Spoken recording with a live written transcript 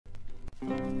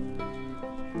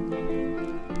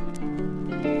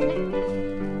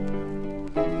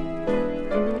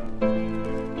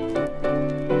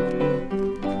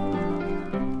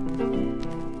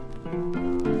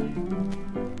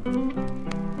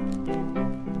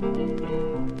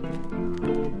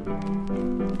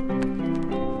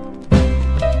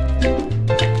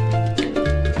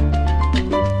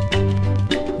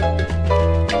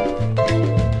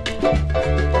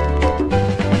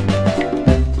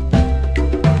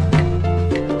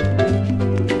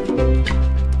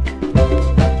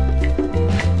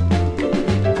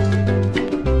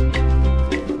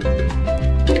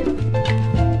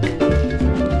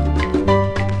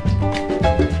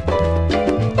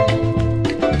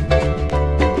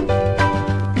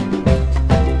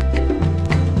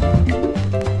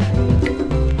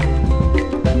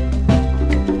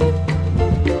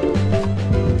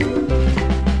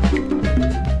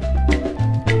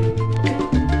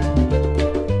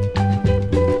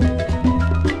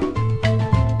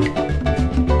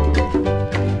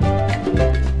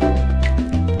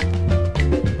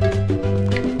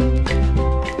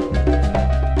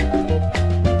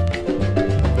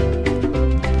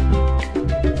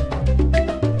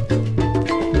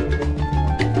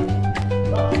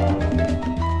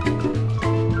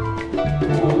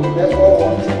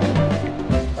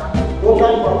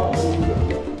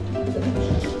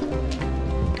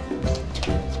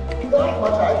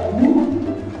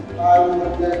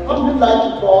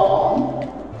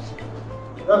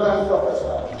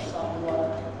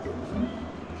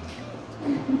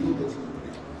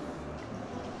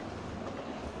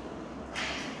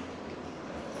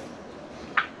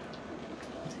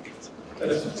Let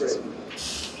us pray.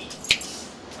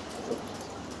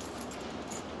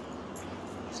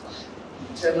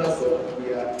 Eternal God, we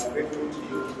are grateful to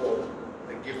you for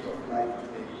the gift of life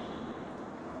today.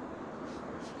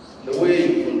 The way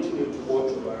you continue to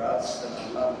watch over us and our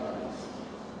loved ones.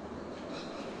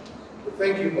 We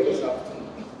thank you for this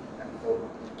afternoon and for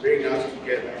bringing us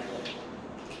together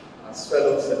as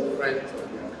fellows and friends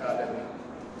of the Academy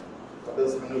for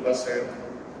this Hanover ceremony.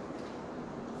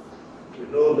 We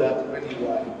know that when you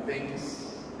are in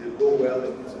things, they go well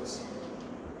and you succeed.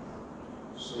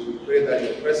 So we pray that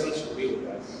your presence will be with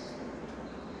us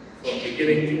from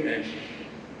beginning to end.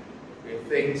 May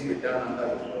things be done under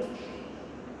your will.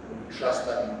 And we trust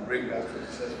that you bring us to a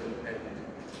successful end.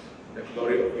 The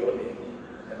glory of your name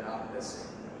and our blessing.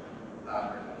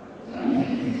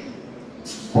 Amen.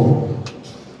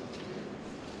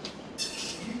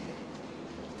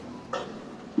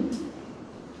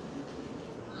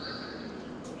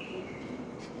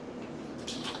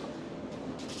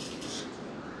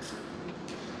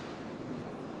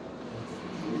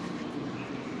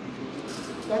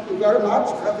 Thank you very much,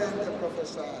 Reverend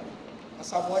Professor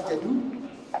Asamoah Jedu.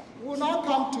 We will now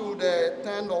come to the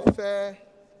turn of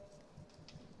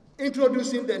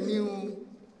introducing the new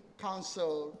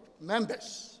council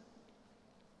members.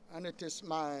 And it is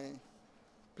my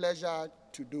pleasure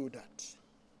to do that.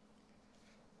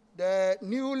 The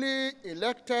newly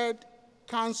elected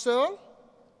council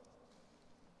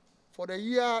for the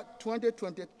year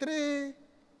 2023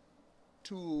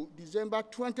 to December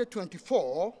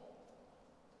 2024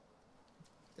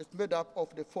 is made up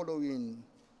of the following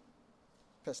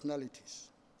personalities.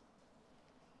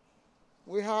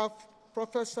 We have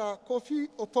Professor Kofi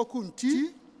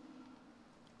Opokunti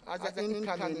as the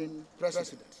incoming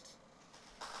president.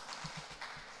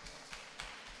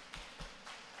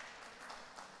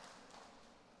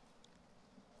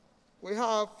 We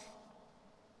have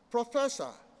Professor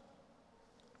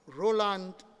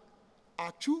Roland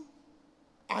Achu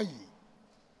Ayi,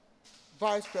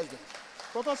 Vice President.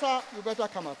 Professor, you better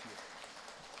come up here.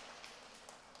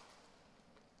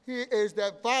 He is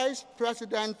the Vice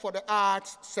President for the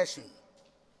Arts Session.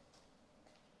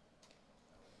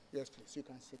 Yes, please, you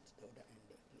can sit the other end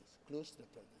there, please. Close to the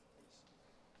president, please.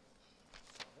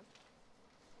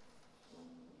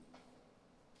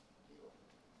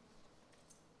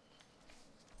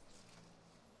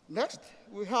 Next,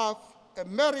 we have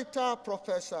Emerita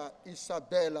Professor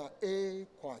Isabella A.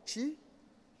 Kwachi,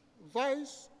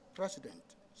 Vice President,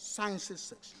 Sciences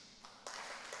Section.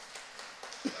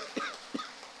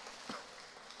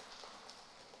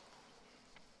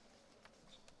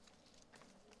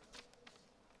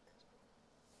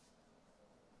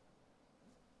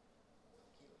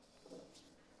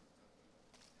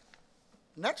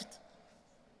 Next,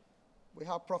 we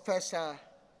have Professor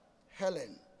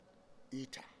Helen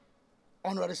Ita,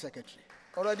 Honorary Secretary,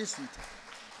 already seated.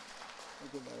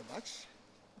 Thank you very much.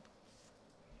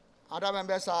 Other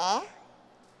members are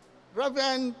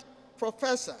Reverend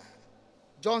Professor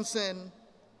Johnson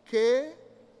B.K.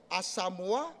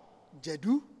 Asamoah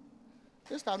Jedu.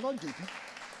 This time not Jedu.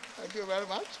 Thank you very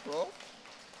much, Prof.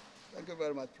 Thank you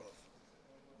very much, Prof.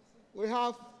 We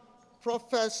have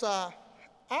Professor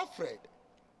Alfred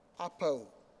Apel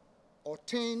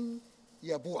Otin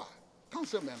Yabua,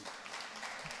 Council Member.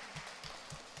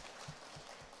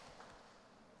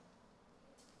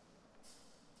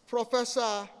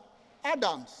 Professor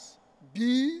Adams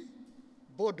B.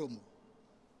 Bodomu.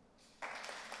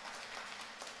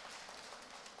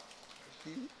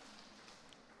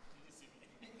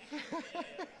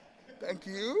 Thank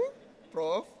you,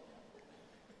 Prof.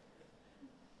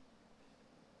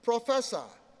 Professor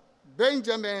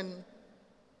Benjamin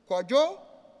Kwajo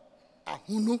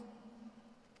Ahunu,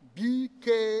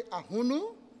 B.K.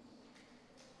 Ahunu.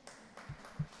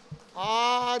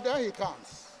 There he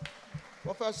comes.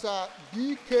 Professor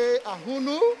B.K.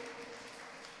 Ahunu,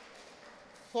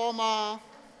 former,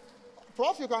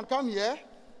 Prof, you can come here.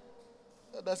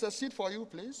 There's a seat for you,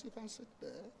 please. You can sit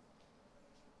there.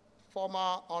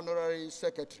 Former Honorary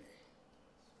Secretary.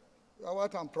 You are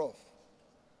welcome, Prof.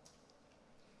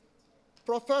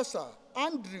 Professor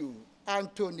Andrew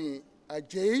Anthony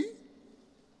Ajay.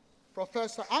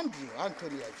 Professor Andrew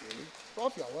Anthony Ajay.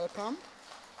 Prof, you are welcome.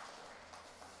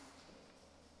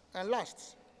 And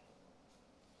last,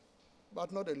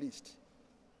 but not the least,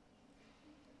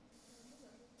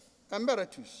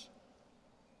 Emeritus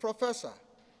Professor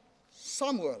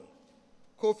Samuel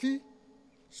Kofi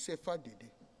Sefadidi,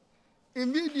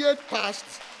 immediate past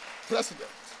president.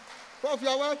 Prof, you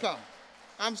are welcome.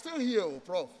 I'm still here,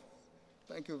 Prof.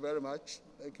 Thank you very much.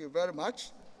 Thank you very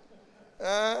much.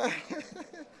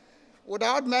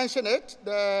 Without mentioning it,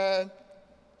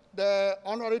 the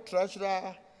honorary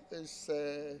treasurer is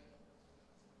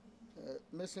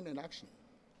missing in action.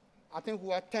 I think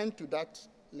we'll attend to that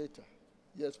later.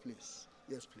 Yes, please.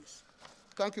 Yes, please.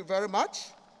 Thank you very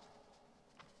much.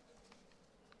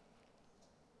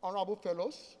 Honorable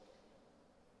fellows,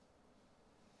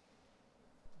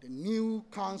 the new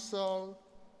Council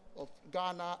of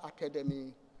Ghana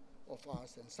Academy of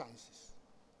Arts and Sciences.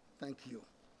 Thank you.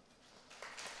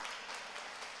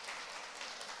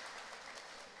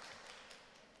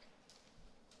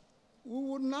 We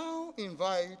would now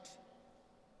invite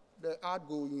the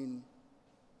outgoing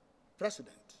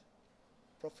president,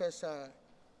 Professor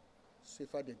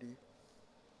Sefadidi,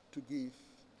 to give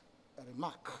a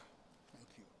remark. Thank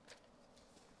you.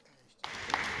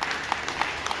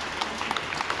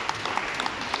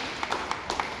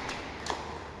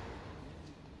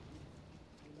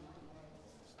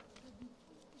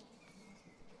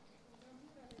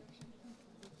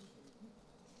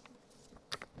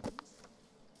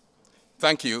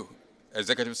 Thank you,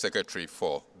 Executive Secretary,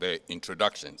 for the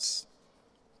introductions.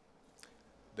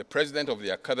 The President of the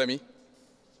Academy,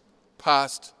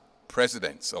 past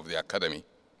Presidents of the Academy,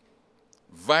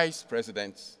 Vice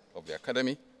Presidents of the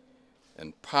Academy,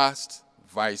 and past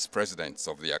Vice Presidents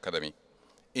of the Academy,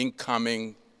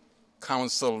 incoming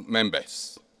Council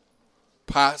members,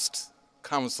 past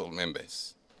Council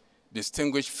members,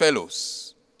 distinguished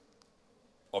Fellows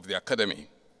of the Academy,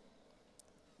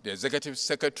 the Executive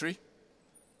Secretary,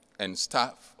 and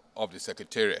staff of the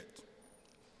Secretariat.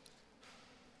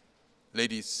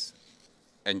 Ladies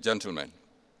and gentlemen,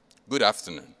 good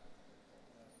afternoon.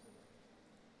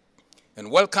 And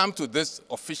welcome to this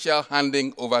official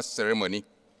handing over ceremony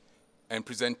and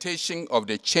presentation of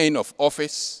the chain of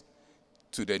office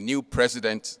to the new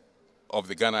president of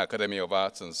the Ghana Academy of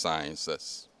Arts and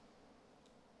Sciences.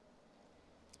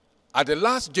 At the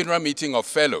last general meeting of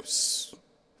fellows,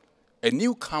 a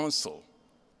new council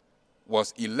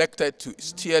was elected to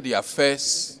steer the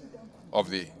affairs of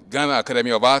the Ghana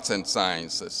Academy of Arts and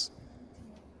Sciences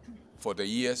for the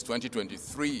years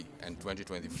 2023 and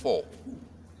 2024.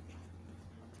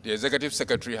 The Executive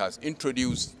Secretary has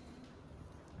introduced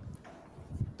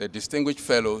the distinguished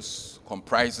fellows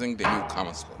comprising the new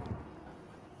council.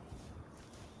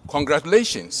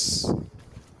 Congratulations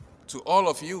to all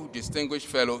of you distinguished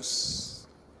fellows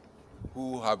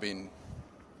who have been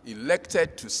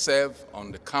elected to serve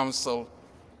on the Council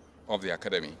of the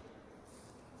Academy.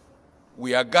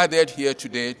 We are gathered here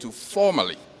today to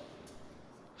formally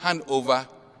hand over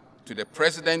to the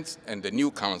President and the new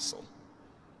Council.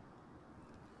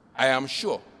 I am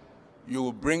sure you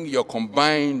will bring your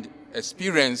combined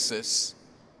experiences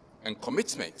and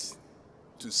commitment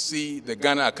to see the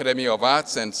Ghana Academy of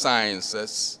Arts and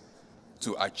Sciences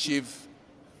to achieve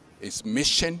its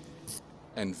mission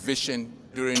and vision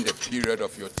during the period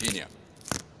of your tenure.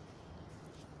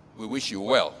 We wish you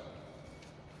well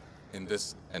in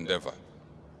this endeavor.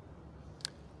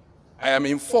 I am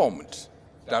informed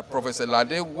that Professor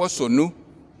Lade Wosonu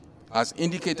has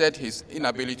indicated his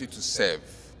inability to serve,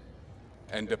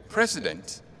 and the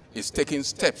President is taking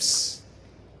steps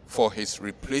for his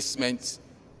replacement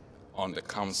on the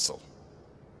Council.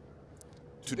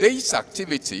 Today's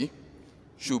activity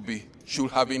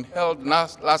should have been held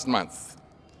last month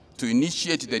to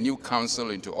initiate the new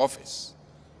Council into office,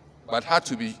 but had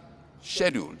to be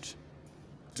scheduled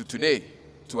to today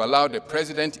to allow the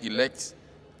President-elect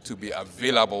to be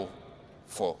available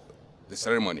for the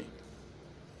ceremony.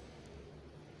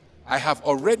 I have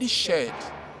already shared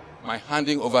my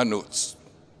handing over notes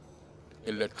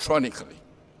electronically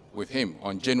with him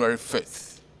on January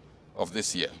 5th of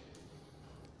this year.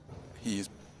 He is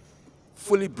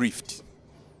fully briefed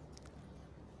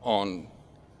on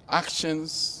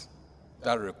actions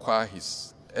that require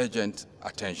his urgent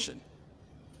attention.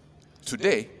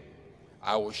 Today,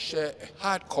 I will share a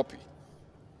hard copy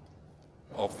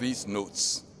of these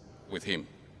notes with him.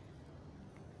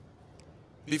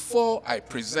 Before I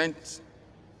present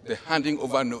the handing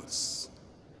over notes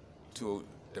to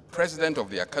the President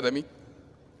of the Academy,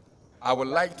 I would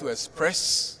like to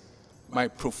express my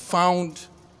profound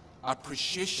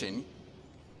appreciation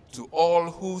to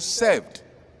all who served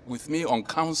with me on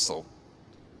Council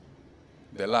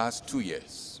the last 2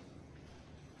 years.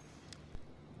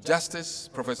 Justice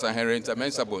Professor Henrietta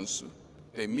Mensah Bonsu,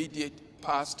 the immediate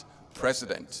past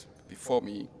President before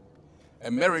me,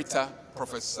 Emerita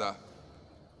Professor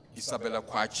Isabella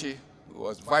Kwachi, who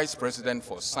was Vice President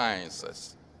for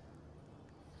Sciences,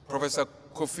 Professor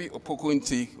Kofi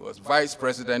Opokunti, who was Vice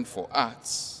President for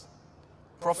Arts,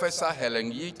 Professor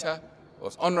Helen Yita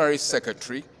was Honorary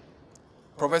Secretary,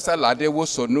 Professor Ladewo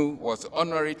Sonu was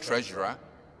Honorary Treasurer,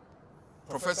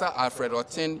 Professor Alfred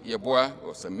Otin Yeboah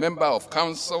was a Member of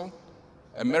Council,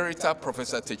 Emerita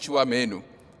Professor Techua Menu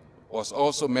was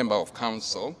also Member of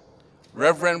Council,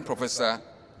 Reverend Professor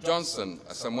Johnson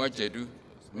Asamoah Jedu,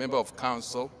 Member of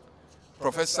Council,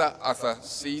 Professor Arthur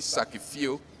C.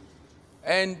 Sakifio,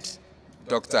 and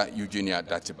Dr. Eugenia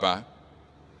Datiba.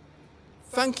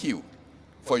 Thank you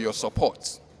for your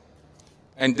support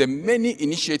and the many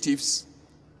initiatives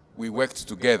we worked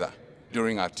together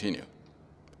during our tenure.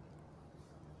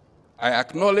 I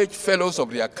acknowledge fellows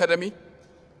of the Academy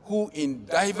who in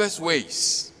diverse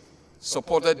ways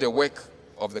supported the work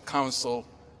of the Council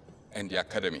and the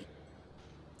Academy.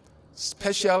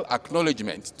 Special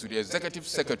acknowledgement to the Executive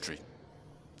Secretary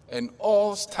and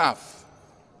all staff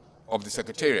of the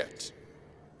Secretariat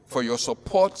for your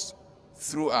support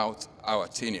throughout our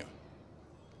tenure.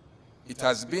 It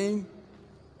has been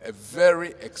a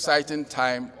very exciting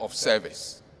time of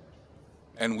service,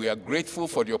 and we are grateful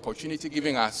for the opportunity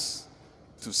given us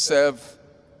to serve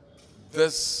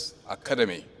this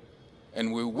Academy,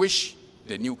 and we wish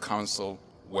the new Council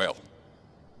well.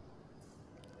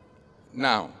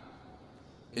 Now,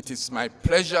 it is my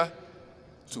pleasure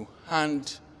to handing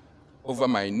over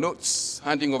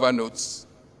notes,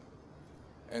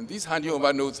 and this handing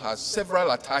over notes has several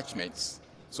attachments,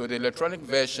 so the electronic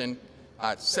version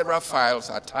had several files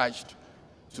attached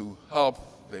to help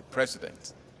the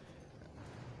President.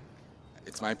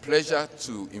 It's my pleasure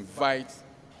to invite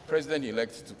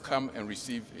President-elect to come and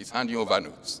receive his handing over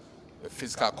notes, a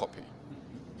physical copy.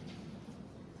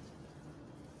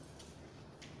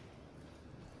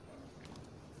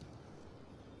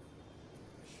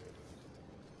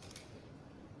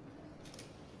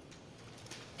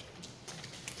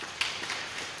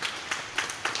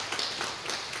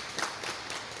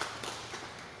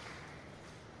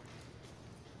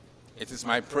 It is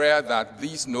my prayer that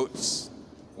these notes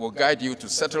will guide you to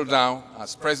settle down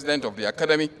as President of the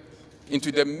Academy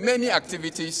into the many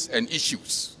activities and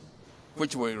issues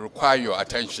which will require your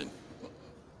attention.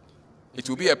 It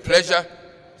will be a pleasure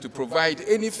to provide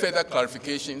any further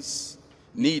clarifications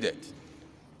needed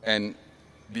and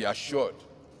be assured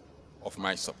of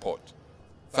my support.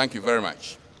 Thank you very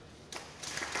much.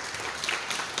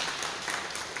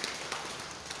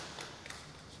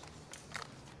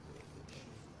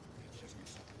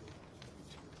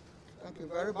 Thank you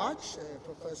very much,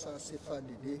 Professor Sifa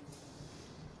Dede.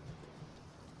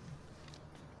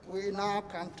 We now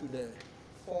come to the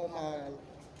formal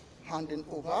handing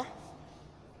over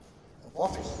of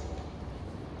office.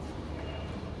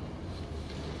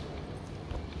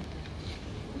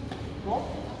 Prof,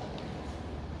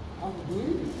 how are you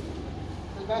doing?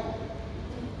 That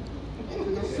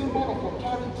is a symbol of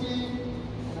authority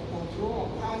and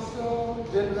control of council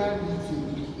general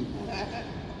meeting.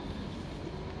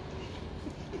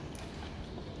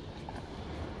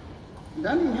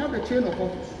 Then we have the chain of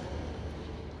office,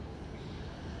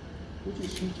 which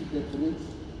is used to decorate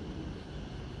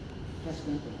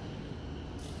President.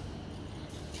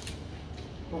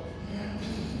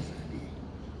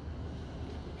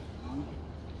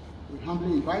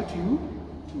 humbly invite you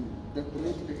to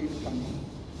decorate the incoming.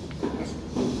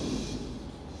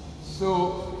 So,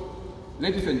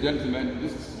 ladies and gentlemen,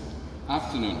 this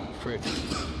afternoon,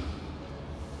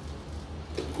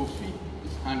 Kofi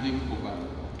is handing over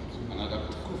to another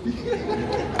Kofi.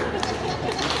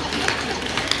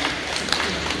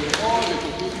 All the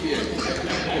Kofi here.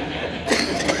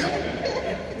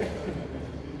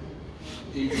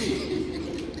 Indeed,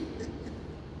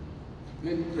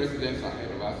 many presidents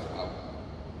ahead of us have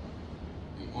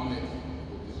been honored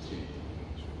with this change.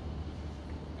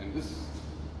 And this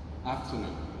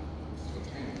afternoon is your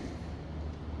time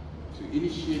to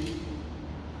initiate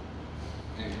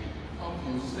and help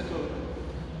you settle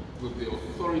with the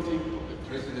authority of the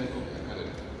president of the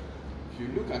academy. If you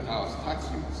look at our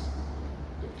statutes,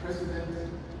 the president,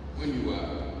 when you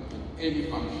are in any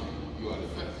function, you are the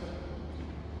first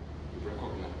to be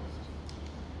recognized.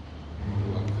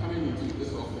 You are coming into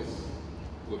this office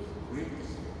with great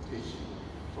expectation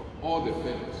from all the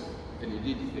fellows, and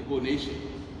indeed the whole nation,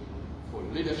 for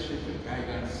leadership and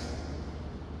guidance,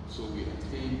 so we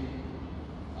attain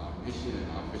our mission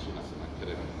and our vision as an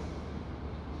academy.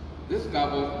 This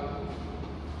gavel,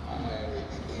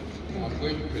 I'm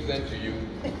going to present to you.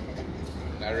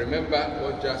 And I remember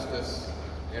what Justice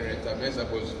Henrietta Mensah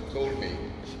told me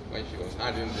when she was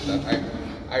handing this, that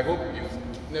I hope you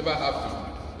never have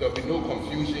to, there'll be no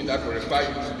confusion that will require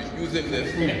you to be using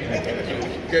this to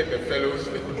get the fellows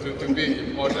to be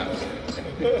in order.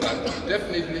 But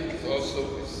definitely it's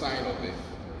also a sign of the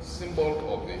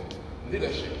symbol of the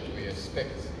leadership we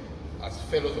expect as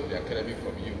fellows of the academy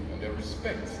from you, and the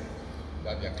respect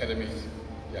that the academy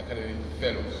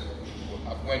fellows will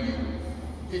have. When you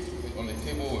hit on the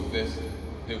table with this,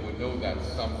 they will know that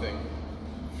something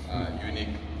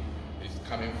unique is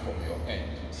coming from your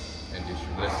end, and they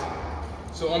should listen.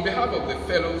 So on behalf of the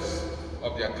fellows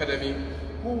of the academy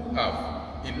who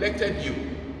have elected you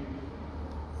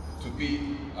to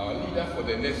be our leader for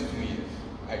the next 2 years,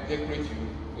 I decorate you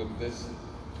with this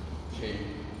chain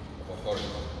of authority.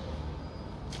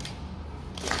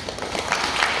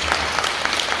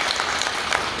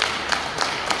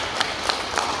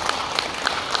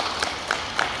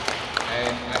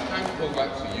 And I hand over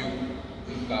to you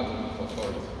this gavel of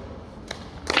authority.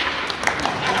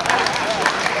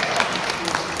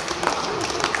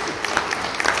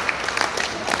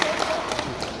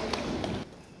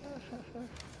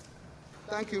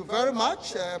 Thank you very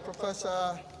much,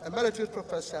 Emeritus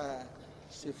Professor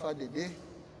Sefa Dede.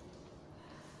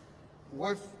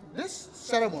 With this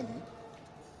ceremony,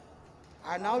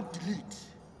 I now delete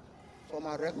from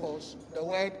our records the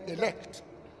word elect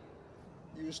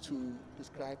used to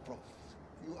describe Prof.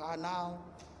 You are now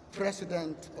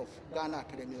President of Ghana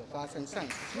Academy of Arts and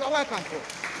Sciences. You are welcome,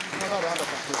 Prof. Another round of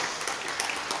applause.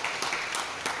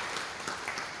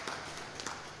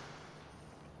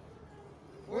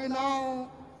 We now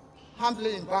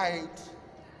humbly invite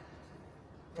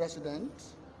President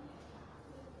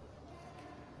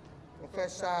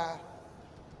Professor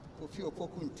Kofi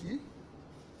Opokunti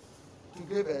to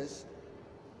give us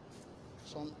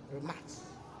some remarks.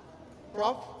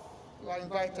 Prof, you are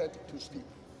invited to speak.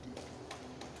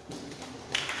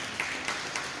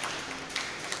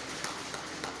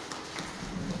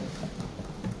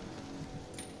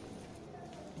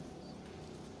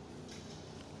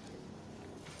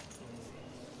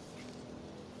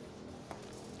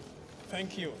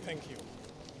 Thank you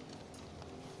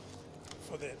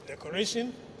for the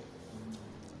decoration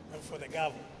and for the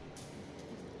gavel.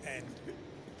 And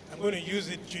I'm going to use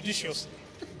it judiciously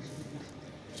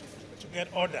to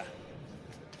get order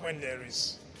when there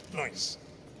is noise.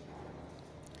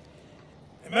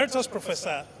 Emeritus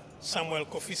Professor Samuel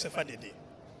Kofi Sefa Dede,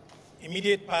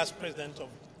 immediate past president of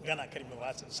Ghana Academy of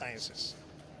Arts and Sciences,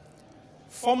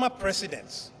 former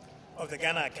presidents of the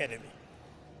Ghana Academy,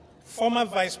 former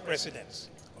vice presidents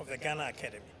of the Ghana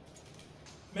Academy,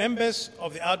 members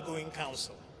of the outgoing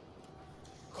council,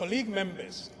 colleague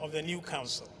members of the new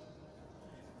council,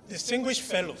 distinguished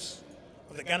fellows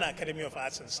of the Ghana Academy of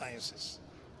Arts and Sciences,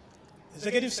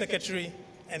 executive secretary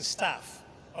and staff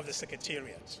of the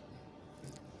secretariat,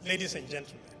 ladies and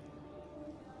gentlemen.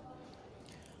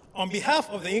 On behalf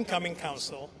of the incoming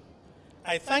council,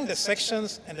 I thank the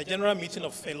sections and the general meeting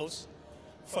of fellows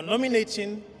for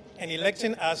nominating and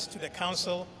electing us to the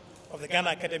Council of the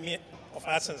Ghana Academy of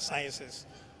Arts and Sciences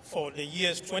for the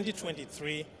years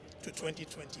 2023 to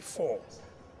 2024.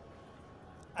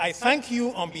 I thank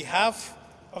you on behalf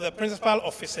of the principal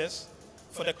officers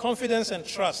for the confidence and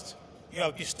trust you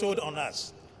have bestowed on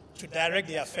us to direct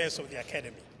the affairs of the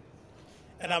Academy.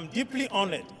 And I'm deeply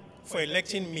honored for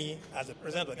electing me as the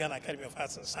President of the Ghana Academy of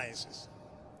Arts and Sciences.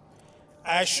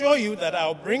 I assure you that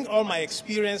I'll bring all my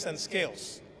experience and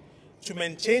skills to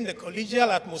maintain the collegial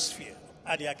atmosphere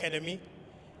at the Academy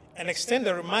and extend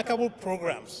the remarkable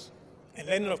programs and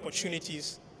learning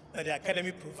opportunities that the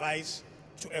Academy provides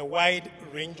to a wide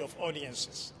range of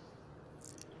audiences.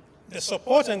 The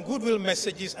support and goodwill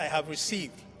messages I have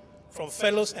received from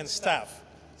fellows and staff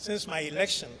since my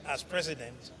election as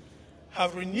president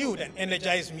have renewed and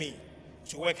energized me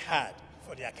to work hard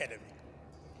for the Academy.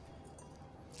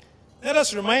 Let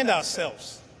us remind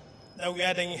ourselves that we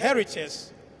are the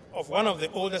inheritors of one of the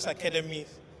oldest academies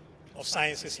of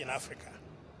sciences in Africa.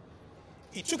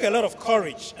 It took a lot of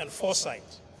courage and foresight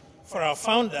for our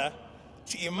founder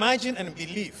to imagine and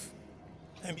believe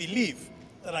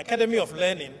that an Academy of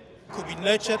Learning could be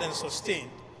nurtured and sustained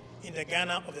in the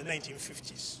Ghana of the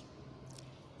 1950s.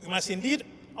 We must indeed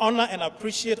honor and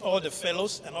appreciate all the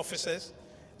fellows and officers,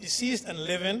 deceased and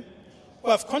living, who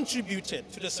have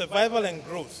contributed to the survival and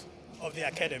growth of the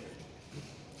Academy.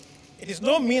 It is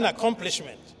no mean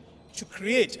accomplishment to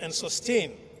create and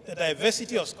sustain the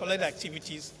diversity of scholarly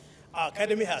activities our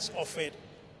Academy has offered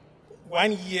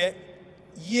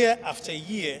year after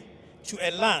year, to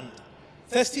a land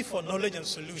thirsty for knowledge and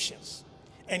solutions,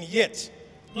 and yet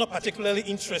not particularly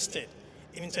interested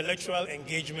in intellectual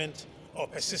engagement or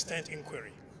persistent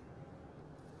inquiry.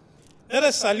 Let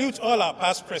us salute all our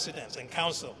past presidents and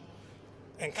councils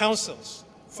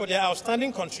for their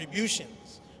outstanding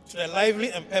contributions to the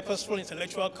lively and purposeful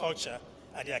intellectual culture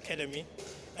at the Academy,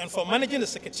 and for managing the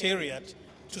Secretariat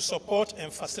to support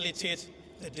and facilitate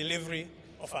the delivery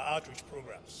of our outreach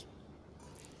programs.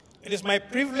 It is my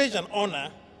privilege and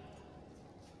honor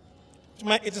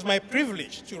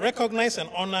to recognize and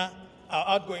honor our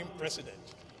outgoing president,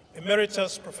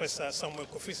 Emeritus Professor Samuel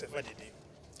Kofi Sefadede.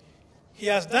 He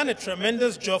has done a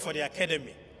tremendous job for the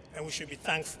Academy, and we should be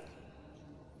thankful.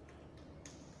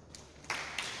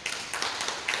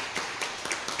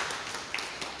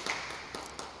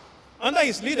 Under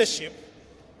his leadership,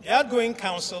 the outgoing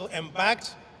council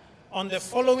embarked on the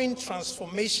following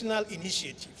transformational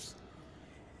initiatives.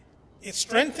 It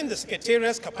strengthened the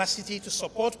Secretariat's capacity to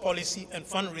support policy and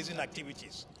fundraising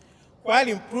activities, while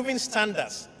improving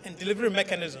standards and delivery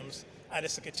mechanisms at the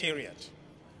Secretariat.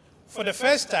 For the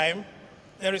first time,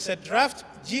 there is a draft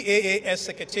GAAS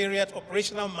Secretariat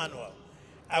Operational Manual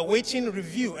awaiting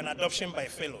review and adoption by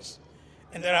fellows,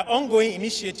 and there are ongoing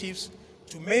initiatives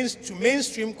to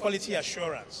mainstream quality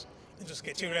assurance into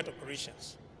Secretariat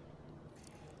operations.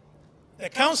 The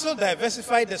Council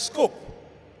diversified the scope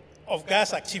of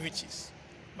GAAS activities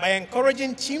by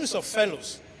encouraging teams of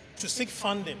fellows to seek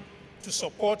funding to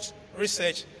support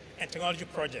research and technology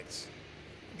projects.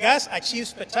 GAAS achieved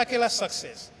spectacular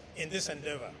success in this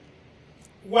endeavor.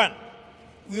 One,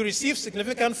 we received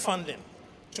significant funding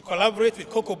to collaborate with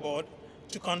Cocoa Board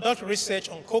to conduct research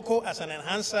on cocoa as an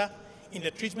enhancer in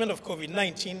the treatment of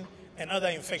COVID-19 and other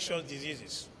infectious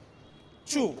diseases.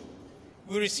 Two,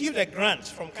 we received a grant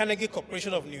from Carnegie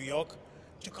Corporation of New York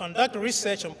to conduct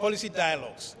research and policy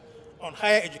dialogues on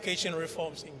higher education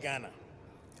reforms in Ghana.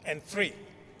 And three,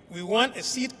 we won a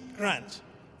seed grant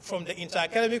from the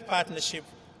Inter-Academic Partnership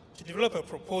to develop a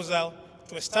proposal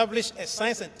to establish a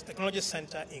Science and Technology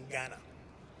Center in Ghana.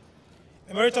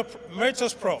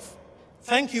 Emeritus Prof,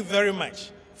 thank you very much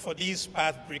for these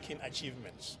path-breaking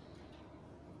achievements.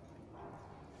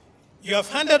 You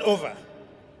have handed over,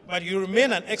 but you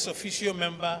remain an ex officio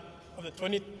member of the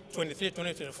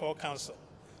 2023-2024 Council.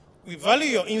 We value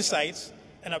your insights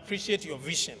and appreciate your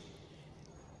vision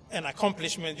and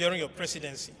accomplishment during your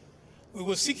presidency. We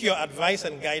will seek your advice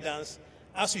and guidance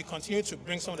as we continue to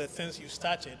bring some of the things you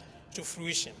started to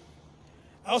fruition.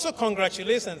 I also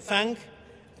congratulate and thank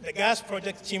the GAAS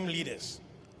project team leaders,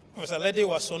 Professor Lede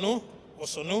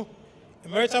Wasonu,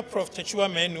 Emerita Prof.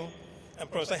 Techua Menu,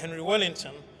 and Professor Henry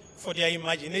Wellington for their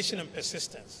imagination and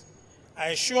persistence. I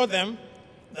assure them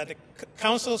of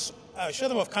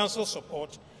council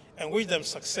support and wish them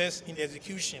success in the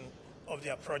execution of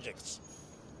their projects.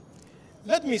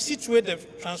 Let me situate the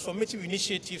transformative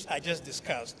initiatives I just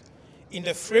discussed in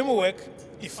the framework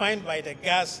defined by the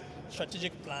GAAS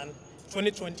Strategic Plan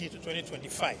 2020 to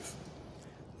 2025.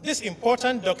 This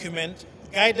important document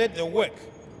guided the work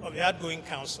of the outgoing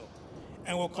council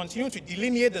and will continue to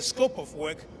delineate the scope of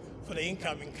work for the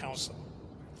incoming council.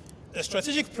 The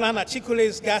strategic plan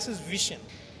articulates GAAS's vision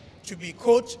to be,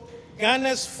 quote,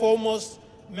 Ghana's foremost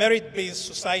merit-based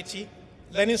society,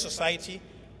 learning society,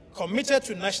 committed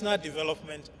to national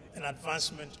development and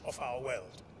advancement of our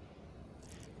world.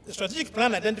 The strategic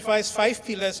plan identifies 5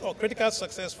 pillars or critical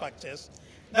success factors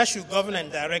that should govern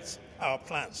and direct our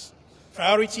plans,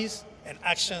 priorities, and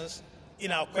actions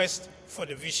in our quest for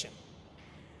the vision.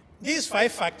 These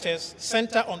 5 factors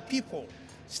center on people,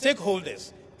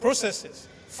 stakeholders, processes,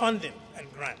 funding,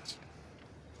 and grant.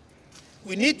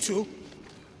 We need to,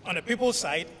 on the people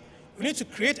side, we need to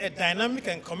create a dynamic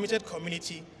and committed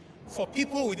community for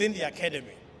people within the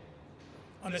academy.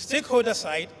 On the stakeholder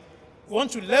side, we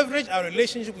want to leverage our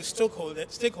relationship with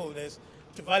stakeholders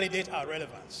to validate our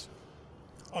relevance.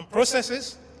 On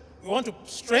processes, we want to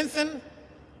strengthen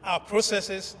our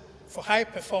processes for high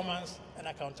performance and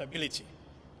accountability.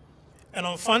 And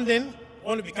on funding, we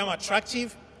want to become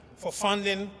attractive for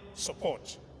funding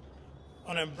support.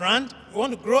 On a brand, we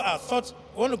want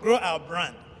to grow our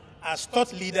brand as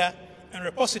thought leader and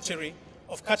repository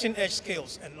of cutting-edge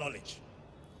skills and knowledge.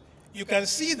 You can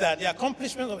see that the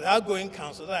accomplishments of the outgoing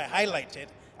council that I highlighted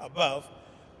above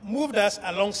moved us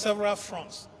along several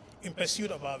fronts in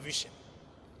pursuit of our vision.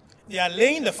 They are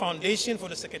laying the foundation for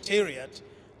the Secretariat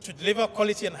to deliver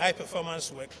quality and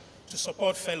high-performance work to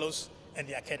support fellows and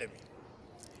the academy.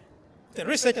 The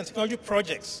research and technology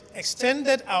projects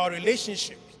extended our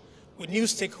relationship with new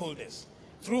stakeholders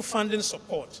through funding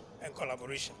support and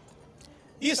collaboration.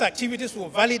 These activities will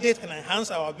validate and enhance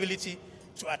our ability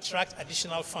to attract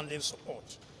additional funding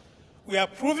support. We are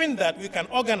proving that we can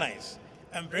organize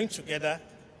and bring together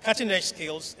cutting-edge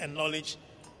skills and knowledge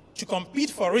to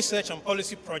compete for research and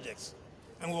policy projects,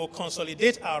 and we will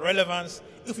consolidate our relevance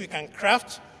if we can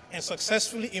craft and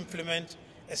successfully implement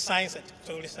a science and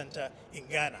technology center in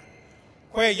Ghana,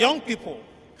 where young people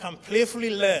can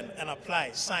playfully learn and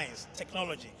apply science,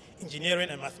 technology, engineering,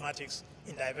 and mathematics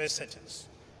in diverse settings.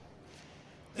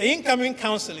 The incoming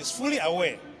council is fully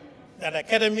aware that the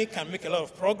academy can make a lot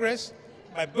of progress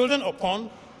by building upon,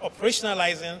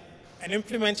 operationalizing, and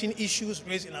implementing issues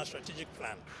raised in our strategic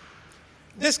plan.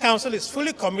 This council is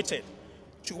fully committed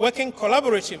to working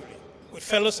collaboratively with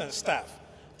fellows and staff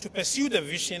to pursue the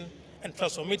vision and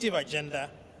transformative agenda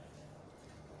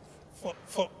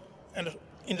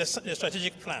in the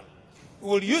strategic plan. We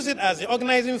will use it as the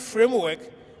organizing framework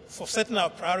for setting our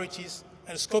priorities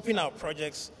and scoping our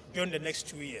projects during the next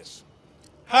 2 years.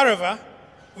 However,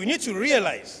 we need to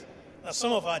realize that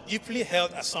some of our deeply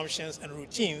held assumptions and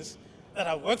routines that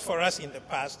have worked for us in the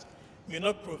past may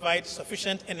not provide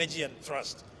sufficient energy and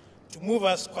thrust to move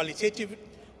us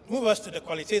to the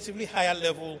qualitatively higher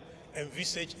level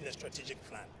envisaged in the strategic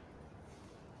plan.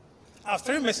 Our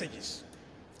three messages.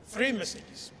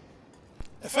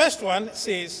 The first one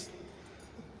says,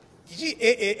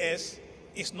 GAAS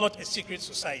is not a secret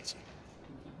society.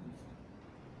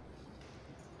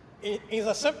 In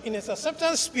his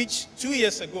acceptance speech 2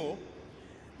 years ago,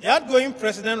 the outgoing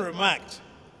president remarked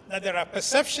that there are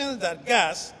perceptions that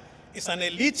GAAS is an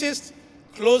elitist,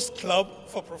 closed club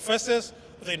for professors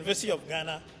of the University of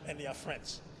Ghana and their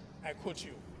friends. I quote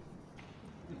you.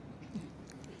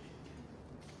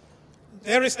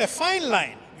 There is a fine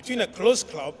line between a closed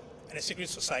club and a secret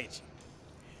society.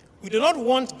 We do not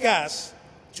want GAAS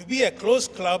to be a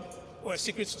closed club or a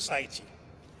secret society.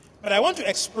 But I want to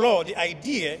explore the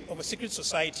idea of a secret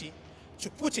society to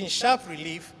put in sharp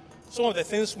relief some of the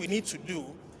things we need to do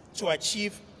to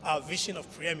achieve our vision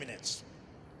of preeminence.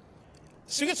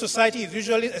 Secret society is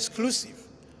usually exclusive,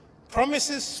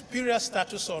 promises superior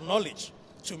status or knowledge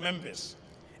to members,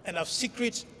 and have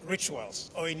secret rituals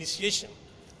or initiation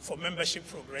for membership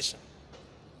progression.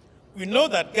 We know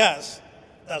that GAAS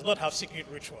does not have secret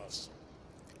rituals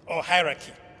or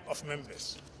hierarchy of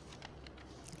members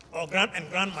or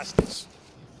grandmasters.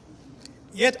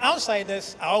 Yet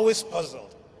outsiders are always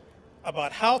puzzled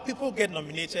about how people get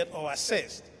nominated or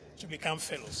assessed to become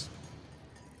fellows.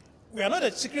 We are not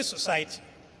a secret society,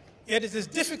 yet it is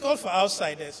difficult for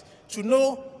outsiders to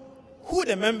know who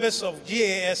the members of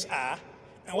GAAS are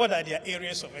and what are their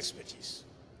areas of expertise.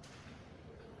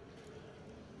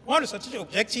 One of the strategic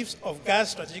objectives of GAAS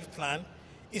strategic plan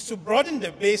is to broaden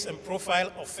the base and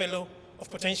profile of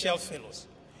potential fellows.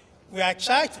 We are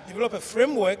charged to develop a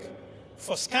framework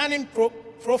for scanning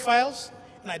profiles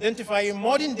and identifying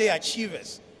modern-day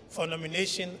achievers for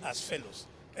nomination as fellows,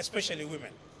 especially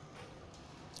women.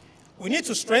 We need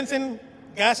to strengthen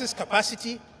GAAS's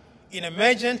capacity in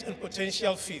emergent and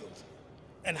potential fields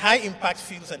and high-impact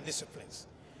fields and disciplines.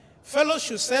 Fellows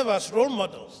should serve as role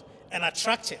models and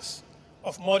attractors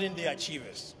of modern-day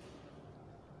achievers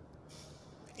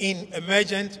in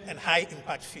emergent and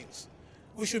high-impact fields.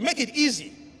 We should make it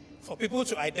easy for people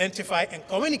to identify and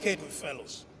communicate with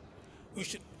fellows.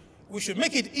 We should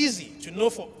make it easy to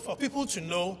know for people to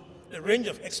know the range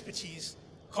of expertise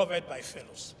covered by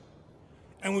fellows.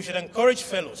 And we should encourage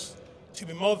fellows to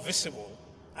be more visible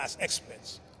as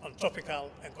experts on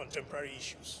topical and contemporary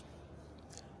issues.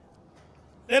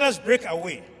 Let us break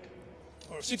away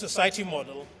from a secret society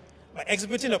model by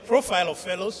exhibiting a profile of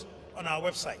fellows on our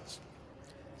website,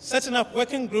 setting up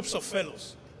working groups of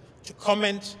fellows to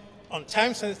comment on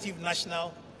time-sensitive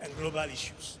national and global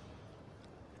issues,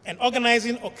 and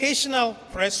organizing occasional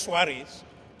press soirees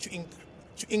to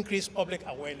increase public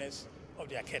awareness of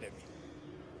the Academy.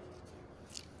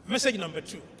 Message number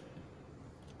 2.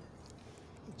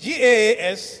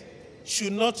 GAAS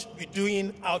should not be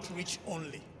doing outreach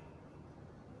only.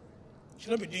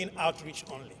 Should not be doing outreach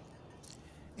only.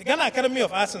 The Ghana Academy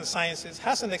of Arts and Sciences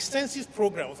has an extensive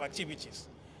program of activities.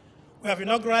 We have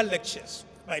inaugural lectures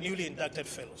by newly inducted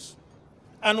fellows,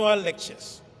 annual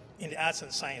lectures in the arts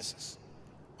and sciences,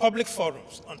 public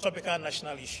forums on topical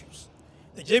national issues,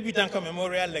 the J.B. Duncan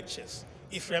Memorial Lectures,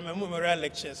 Ephraim Memorial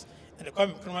Lectures, and the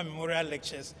Kwame Nkrumah Memorial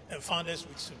Lectures and Founders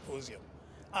Week Symposium.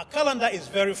 Our calendar is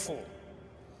very full,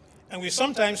 and we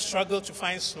sometimes struggle to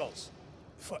find slots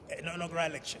for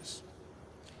inaugural lectures.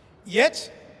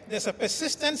 Yet, there's a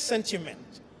persistent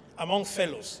sentiment among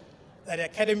fellows that the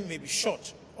Academy may be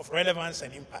short of relevance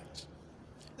and impact.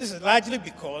 This is largely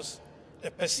because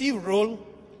the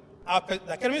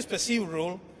Academy's perceived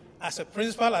role as a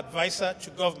principal advisor to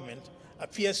government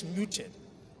appears muted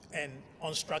and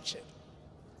unstructured.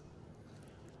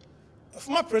 The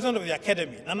former president of the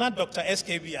Academy, Nana Dr.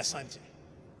 S.K.B. Asante,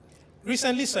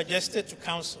 recently suggested to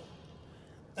Council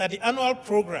that the annual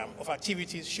program of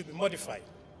activities should be modified,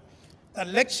 that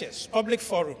lectures, public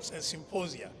forums, and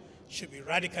symposia should be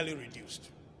radically reduced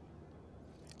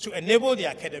to enable the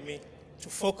Academy to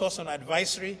focus on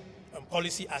advisory and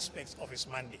policy aspects of its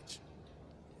mandate.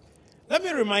 Let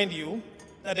me remind you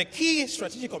that the key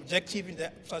strategic objective in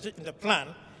the plan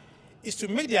is to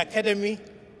make the Academy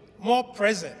more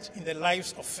present in the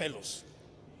lives of fellows.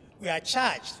 We are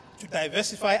charged to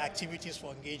diversify activities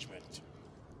for engagement,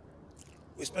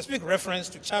 with specific reference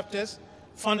to chapters,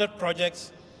 funded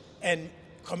projects, and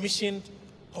commissioned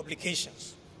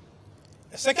publications.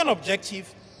 The second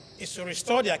objective is to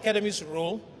restore the Academy's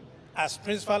role as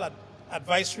principal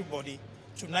advisory body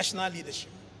to national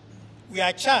leadership. We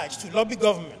are charged to lobby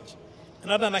government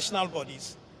and other national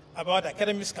bodies about the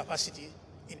Academy's capacity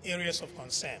in areas of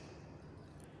concern.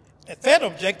 The third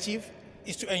objective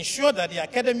is to ensure that the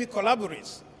Academy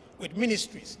collaborates with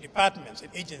ministries, departments,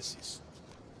 and agencies.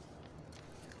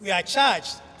 We are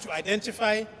charged to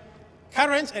identify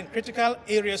current and critical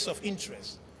areas of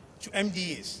interest to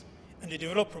MDAs and to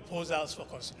develop proposals for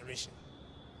consideration.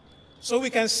 So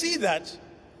we can see that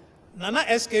Nana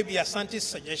S.K.B. Asante's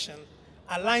suggestion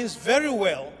aligns very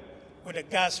well with the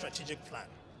GAAS strategic plan.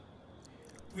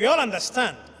 We all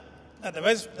understand that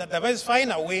diversifying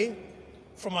away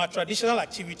from our traditional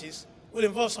activities will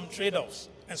involve some trade-offs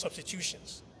and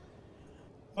substitutions.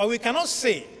 But we cannot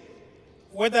say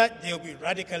whether they will be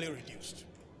radically reduced.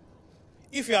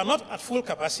 If you are not at full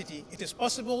capacity, it is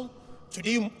possible to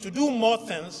do more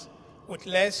things with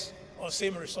less or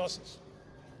same resources.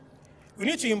 We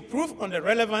need to improve on the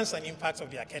relevance and impact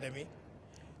of the Academy.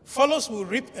 Fellows will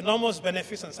reap enormous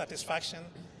benefits and satisfaction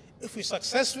if we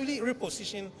successfully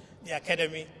reposition the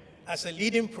Academy as a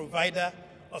leading provider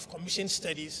of commissioned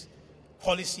studies,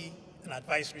 policy, and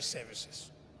advisory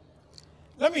services.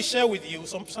 Let me share with you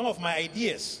some of my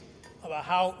ideas about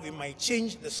how we might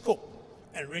change the scope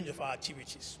and range of our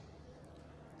activities.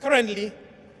 Currently,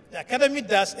 the Academy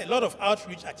does a lot of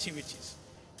outreach activities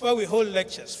where we hold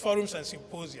lectures, forums, and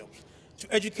symposiums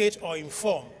to educate or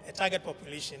inform a target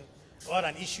population about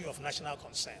an issue of national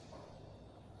concern.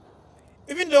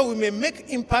 Even though we may make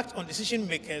impact on decision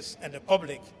makers and the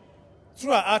public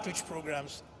through our outreach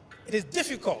programs, it is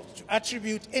difficult to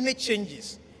attribute any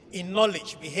changes in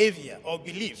knowledge, behavior, or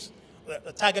beliefs of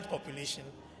the target population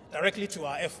directly to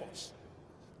our efforts.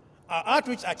 Our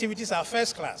outreach activities are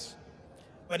first class,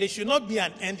 but they should not be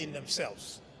an end in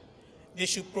themselves. They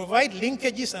should provide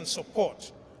linkages and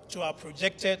support to our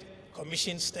projected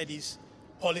commissioned studies,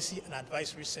 policy, and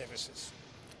advisory services.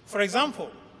 For example,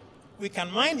 we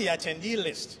can mine the attendee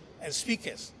list and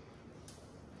speakers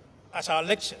at our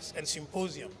lectures and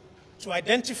symposium to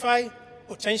identify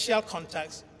potential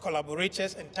contacts,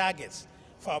 collaborators, and targets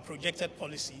for our projected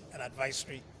policy and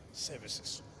advisory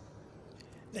services.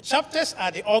 The chapters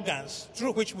are the organs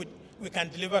through which we can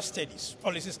deliver studies,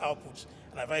 policies, outputs,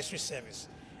 and advisory service.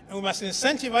 And we must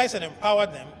incentivize and empower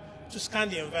them to scan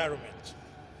the environment,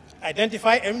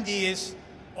 identify MDAs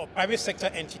or private sector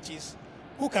entities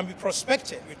who can be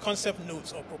prospected with concept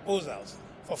notes or proposals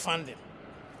for funding.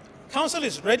 Council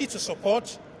is ready to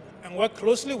support and work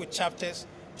closely with chapters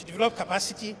to develop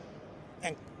capacity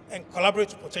and collaborate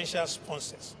with potential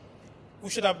sponsors. We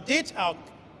should update our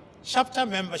chapter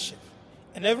membership,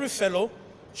 and every fellow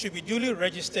should be duly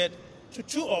registered to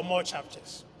 2 or more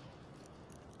chapters.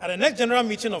 At the next general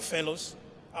meeting of fellows,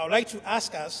 I would like to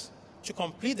ask us to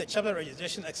complete the chapter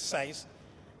registration exercise,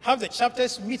 have the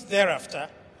chapters meet thereafter,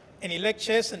 and elect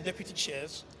chairs and deputy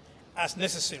chairs as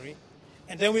necessary,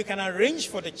 and then we can arrange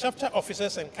for the chapter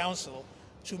officers and council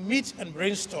to meet and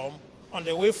brainstorm on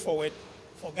the way forward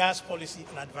for GAAS policy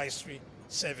and advisory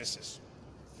services.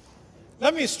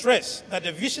 Let me stress that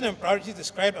the vision and priorities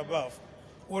described above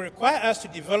will require us to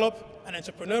develop an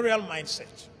entrepreneurial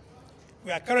mindset.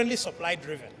 We are currently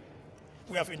supply-driven.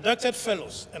 We have inducted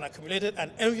fellows and accumulated an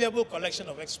enviable collection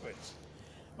of experts.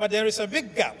 But there is a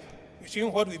big gap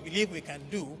between what we believe we can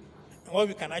do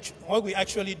and what we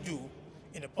actually do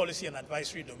in the policy and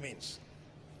advisory domains.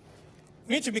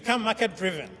 We need to become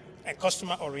market-driven and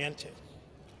customer-oriented.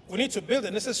 We need to build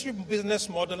the necessary business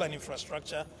model and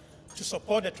infrastructure to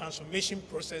support the transformation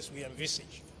process we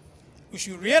envisage. We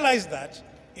should realize that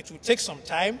it will take some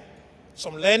time,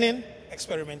 some learning,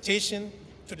 experimentation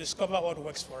to discover what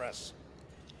works for us.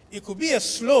 It could be a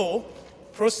slow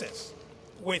process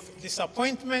with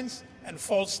disappointments and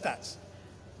false starts,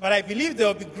 but I believe there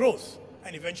will be growth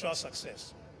and eventual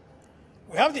success.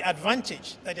 We have the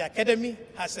advantage that the Academy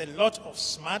has a lot of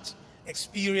smart,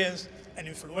 experienced, and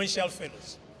influential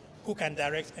fellows who can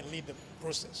direct and lead the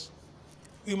process.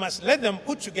 We must let them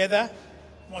put together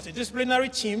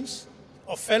multidisciplinary teams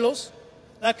of fellows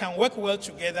that can work well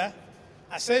together,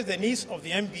 assess the needs of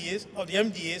the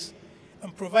MDAs,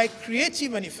 and provide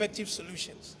creative and effective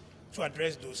solutions to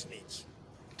address those needs.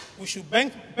 We should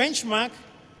benchmark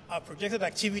our projected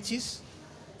activities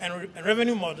and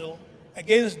revenue model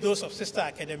against those of sister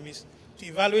academies to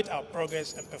evaluate our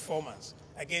progress and performance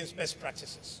against best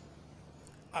practices.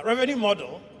 Our revenue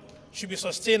model should be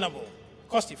sustainable,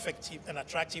 cost-effective, and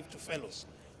attractive to fellows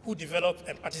who develop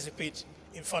and participate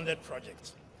in funded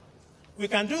projects. We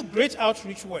can do great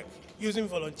outreach work using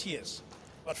volunteers,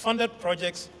 but funded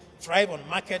projects thrive on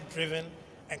market-driven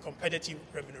and competitive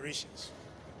remunerations.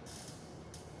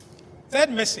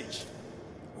 Third message,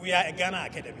 we are a Ghana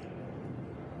Academy.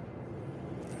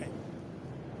 Right.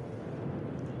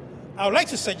 I would like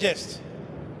to suggest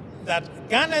that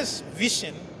GAAS's vision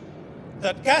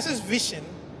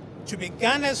to be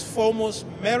Ghana's foremost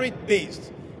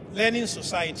merit-based learning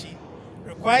society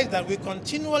requires that we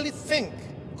continuously think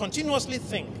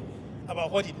about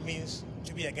what it means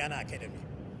to be a Ghana Academy.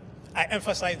 I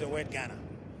emphasize the word Ghana.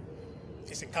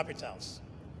 It's in capitals.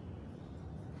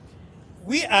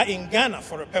 We are in Ghana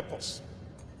for a purpose.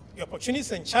 The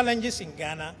opportunities and challenges in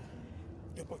Ghana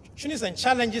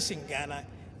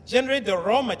generate the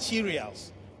raw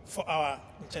materials for our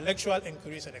intellectual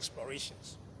inquiries and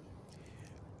explorations.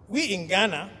 We in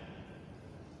Ghana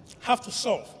have to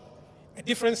solve a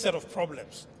different set of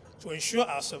problems to ensure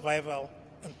our survival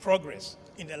and progress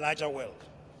in the larger world.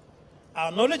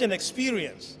 Our knowledge and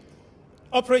experience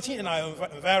operating in our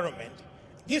environment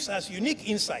gives us unique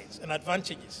insights and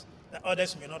advantages that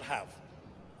others may not have.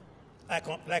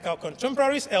 Like our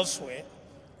contemporaries elsewhere,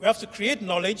 we have to create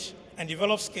knowledge and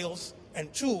develop skills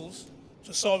and tools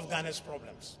to solve Ghana's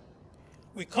problems.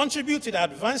 We contribute to the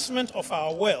advancement of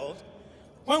our world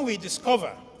when we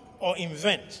discover or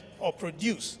invent or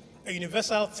produce a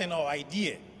universal thing or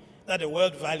idea that the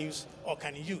world values or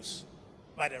can use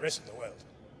by the rest of the world.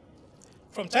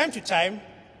 From time to time,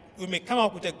 we may come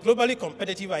up with a globally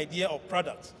competitive idea or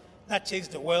product that takes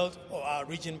the world or our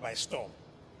region by storm.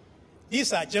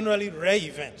 These are generally rare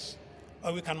events,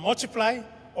 but we can multiply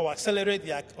or accelerate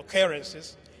their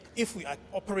occurrences if we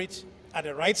operate at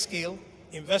the right scale,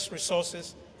 invest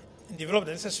resources, and develop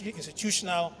the necessary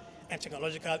institutional and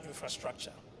technological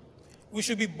infrastructure. We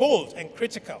should be bold and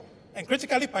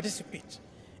critically participate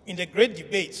in the great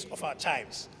debates of our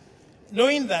times,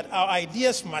 knowing that our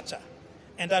ideas matter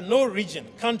and that no region,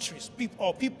 countries,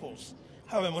 or peoples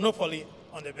have a monopoly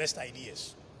on the best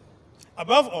ideas.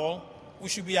 Above all, we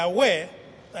should be aware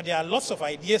that there are lots of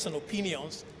ideas and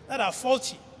opinions that are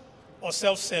faulty or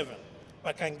self-serving,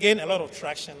 but can gain a lot of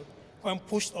traction when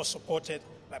pushed or supported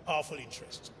by powerful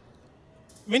interests.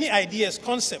 Many ideas,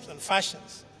 concepts, and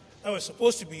fashions that were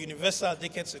supposed to be universal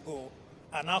decades ago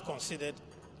are now considered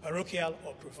parochial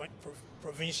or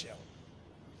provincial.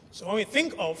 So when we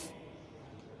think of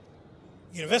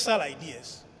universal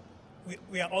ideas,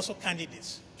 we are also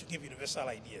candidates to give universal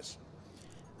ideas.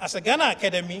 As a Ghana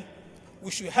Academy,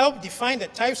 we should help define the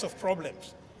types of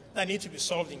problems that need to be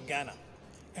solved in Ghana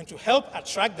and to help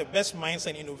attract the best minds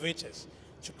and innovators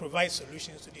to provide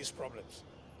solutions to these problems.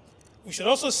 We should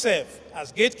also serve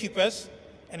as gatekeepers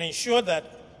and ensure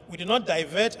that we do not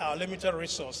divert our limited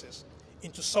resources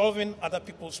into solving other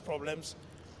people's problems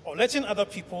or letting other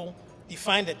people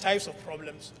define the types of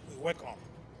problems we work on.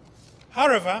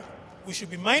 However, we should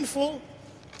be mindful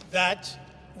that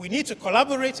we need to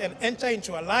collaborate and enter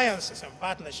into alliances and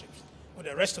partnerships with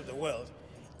the rest of the world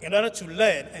in order to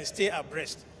learn and stay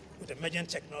abreast with emerging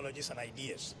technologies and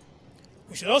ideas.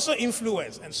 We should also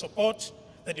influence and support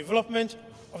the development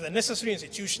of the necessary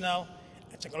institutional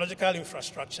and technological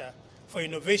infrastructure for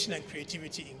innovation and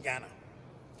creativity in Ghana.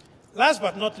 Last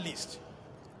but not least,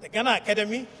 the Ghana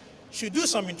Academy should do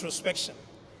some introspection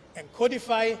and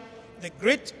codify the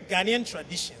great Ghanaian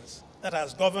traditions that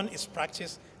has governed its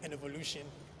practice and evolution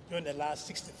during the last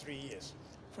 63 years.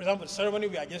 For example, the ceremony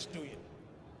we are just doing,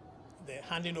 the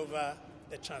handing over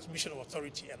the transmission of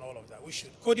authority and all of that, we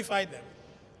should codify them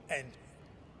and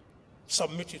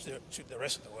submit it to the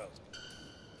rest of the world.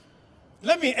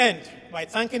 Let me end by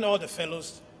thanking all the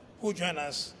fellows who join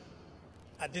us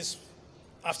at this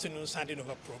afternoon's handing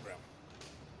over program.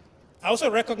 I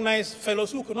also recognize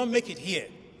fellows who could not make it here,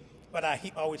 but are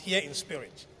here in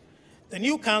spirit. The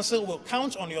new council will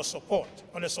count on your support,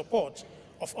 on the support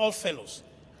of all fellows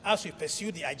as we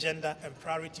pursue the agenda and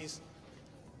priorities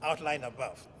outlined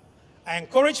above. I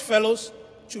encourage fellows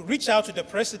to reach out to the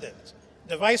president,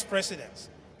 the vice presidents,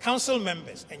 council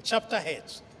members, and chapter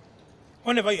heads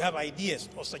whenever you have ideas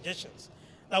or suggestions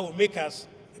that will make us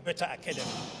a better academy.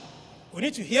 We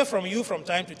need to hear from you from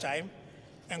time to time.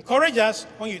 Encourage us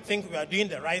when you think we are doing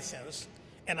the right things,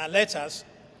 and alert us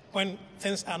when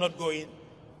things are not going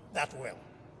that well.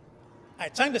 I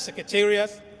thank the Secretariat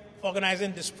for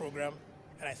organizing this program,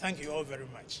 and I thank you all very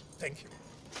much. Thank you.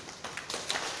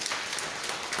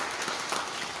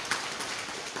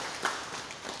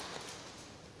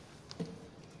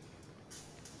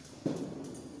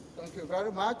 Thank you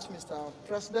very much, Mr.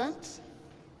 President.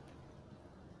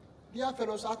 Dear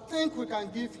fellows, I think we can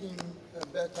give him a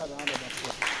better round of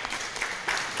applause.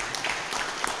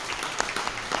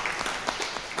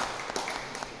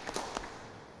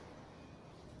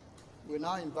 We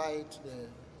now invite the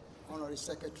Honorary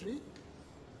Secretary,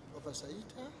 Professor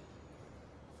Ita,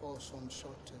 for some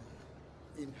short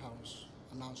in-house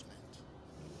announcement.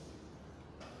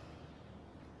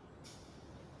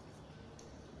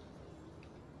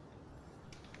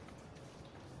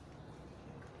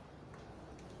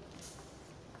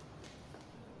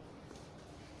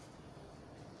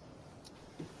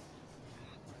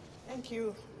 Thank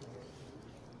you,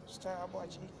 Mr.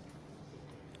 Abwaji.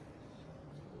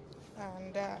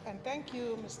 And thank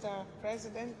you, Mr.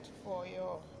 President, for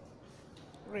your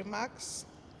remarks.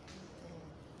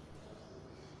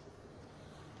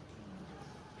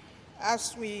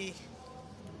 As we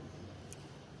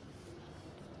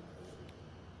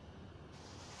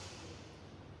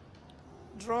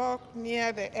draw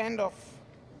near the end of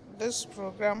this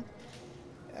program,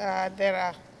 there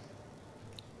are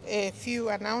a few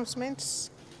announcements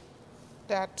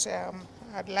that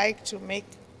I'd like to make.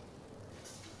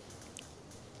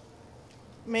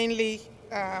 Mainly,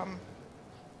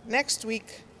 next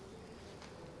week,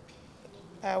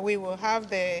 we will have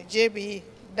the J.B.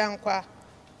 Dankwa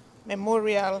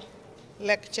Memorial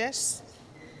Lectures.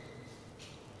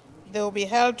 They will be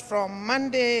held from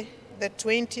Monday the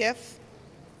 20th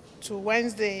to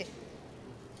Wednesday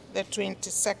the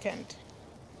 22nd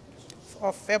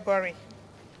of February.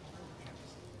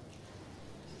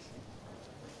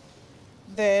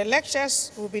 The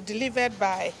lectures will be delivered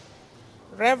by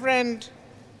Reverend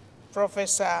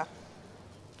Professor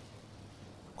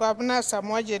Kwabena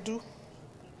Samoa-Jedu,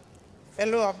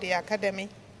 Fellow of the Academy,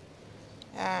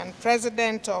 and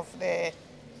President of the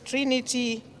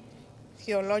Trinity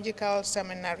Theological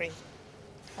Seminary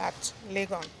at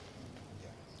Legon.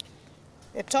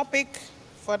 The topic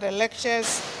for the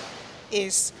lectures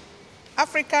is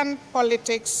African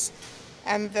Politics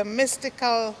and the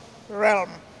Mystical Realm,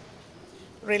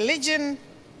 Religion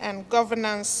and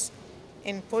Governance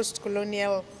in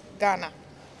Post-Colonial Ghana.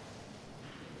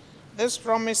 This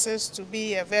promises to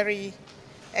be a very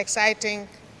exciting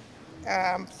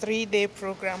 3-day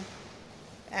program,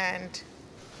 and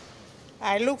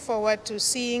I look forward to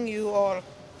seeing you all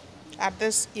at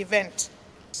this event.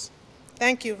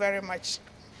 Thank you very much.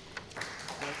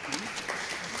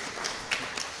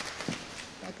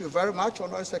 Thank you very much,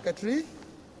 Honorary Secretary.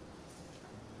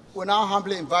 We now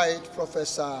humbly invite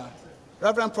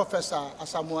Reverend Professor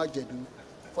Samoa-Jedu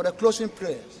for the closing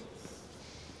prayers.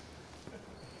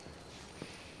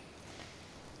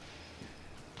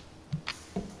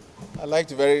 I'd like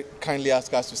to very kindly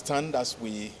ask us to stand as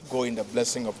we go in the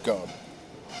blessing of God.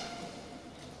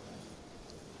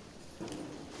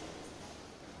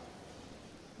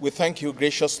 We thank you,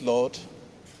 gracious Lord.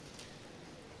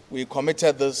 We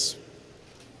committed this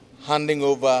handing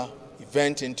over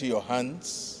event into your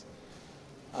hands,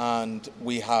 and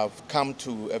we have come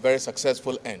to a very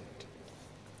successful end.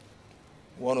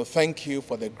 We want to thank you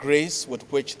for the grace with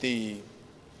which the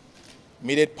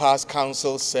immediate past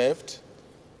council served.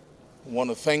 We want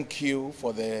to thank you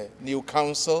for the new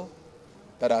council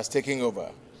that has taken over.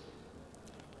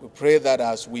 We pray that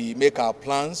as we make our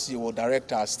plans, you will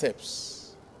direct our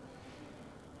steps,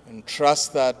 and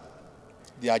trust that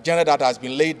the agenda that has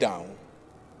been laid down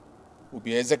will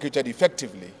be executed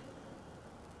effectively,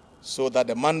 so that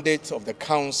the mandate of the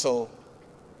council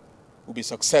will be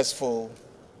successful,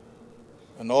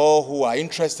 and all who are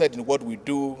interested in what we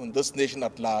do in this nation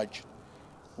at large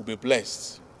will be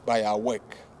blessed by our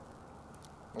work.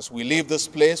 As we leave this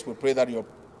place, we pray that your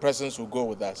presence will go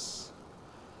with us.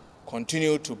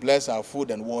 Continue to bless our food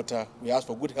and water. We ask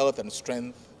for good health and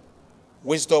strength,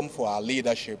 wisdom for our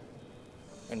leadership,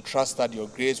 and trust that your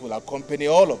grace will accompany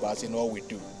all of us in all we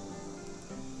do.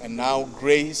 And now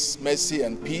grace, mercy,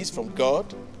 and peace from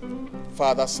God,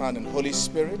 Father, Son, and Holy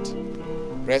Spirit,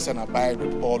 rest and abide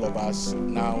with all of us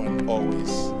now and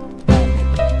always.